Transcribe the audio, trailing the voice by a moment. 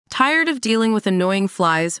Tired of dealing with annoying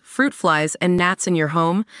flies, fruit flies, and gnats in your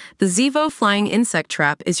home? The Zevo Flying Insect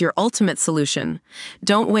Trap is your ultimate solution.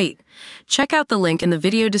 Don't wait. Check out the link in the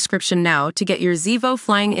video description now to get your Zevo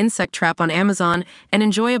Flying Insect Trap on Amazon and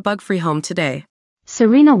enjoy a bug-free home today.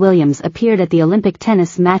 Serena Williams appeared at the Olympic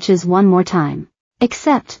tennis matches one more time.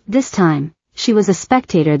 Except, this time, she was a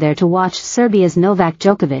spectator there to watch Serbia's Novak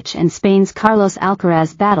Djokovic and Spain's Carlos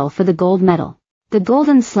Alcaraz battle for the gold medal. The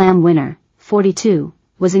Golden Slam winner, 42,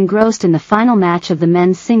 was engrossed in the final match of the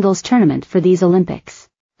men's singles tournament for these Olympics.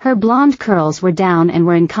 Her blonde curls were down and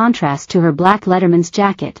were in contrast to her black Letterman's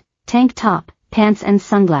jacket, tank top, pants and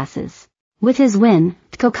sunglasses. With his win,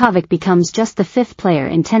 Djokovic becomes just the fifth player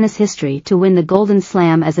in tennis history to win the Golden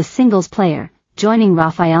Slam as a singles player, joining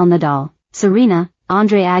Rafael Nadal, Serena,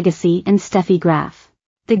 Andre Agassi and Steffi Graf.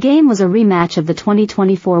 The game was a rematch of the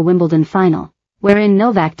 2024 Wimbledon final, wherein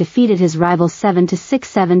Novak defeated his rival 7-6,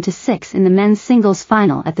 7-6 in the men's singles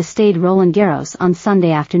final at the Stade Roland Garros on Sunday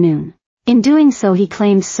afternoon. In doing so he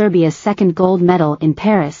claimed Serbia's second gold medal in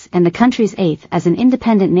Paris and the country's eighth as an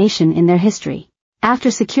independent nation in their history. After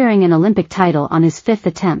securing an Olympic title on his fifth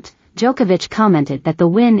attempt, Djokovic commented that the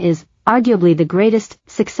win is, arguably the greatest,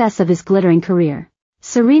 success of his glittering career.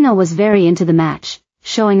 Serena was very into the match,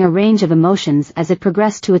 showing a range of emotions as it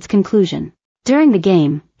progressed to its conclusion. During the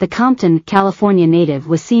game, the Compton, California native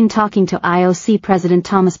was seen talking to IOC President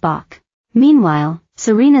Thomas Bach. Meanwhile,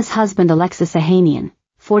 Serena's husband Alexis Ohanian,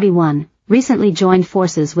 41, recently joined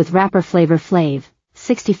forces with rapper Flavor Flav,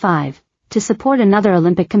 65, to support another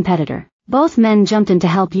Olympic competitor. Both men jumped in to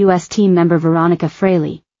help U.S. team member Veronica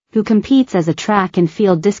Fraley, who competes as a track and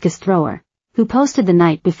field discus thrower, who posted the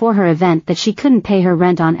night before her event that she couldn't pay her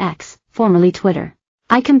rent on X, formerly Twitter.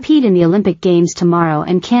 "I compete in the Olympic Games tomorrow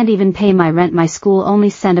and can't even pay my rent. My school only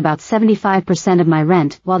send about 75% of my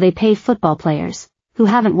rent while they pay football players, who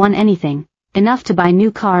haven't won anything, enough to buy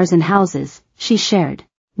new cars and houses," she shared.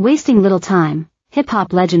 Wasting little time,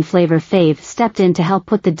 hip-hop legend Flavor Flav stepped in to help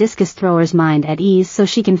put the discus thrower's mind at ease so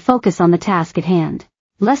she can focus on the task at hand.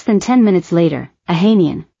 Less than 10 minutes later,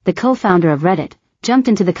 Ohanian, the co-founder of Reddit, jumped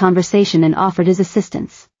into the conversation and offered his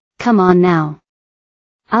assistance. "Come on now.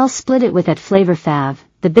 I'll split it with at Flavor Flav,"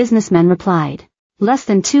 the businessman replied. Less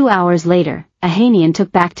than 2 hours later, Ohanian took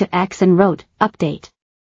back to X and wrote, "Update.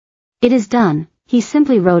 It is done," he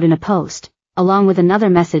simply wrote in a post, along with another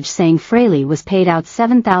message saying Fraley was paid out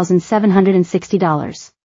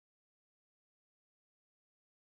 $7,760.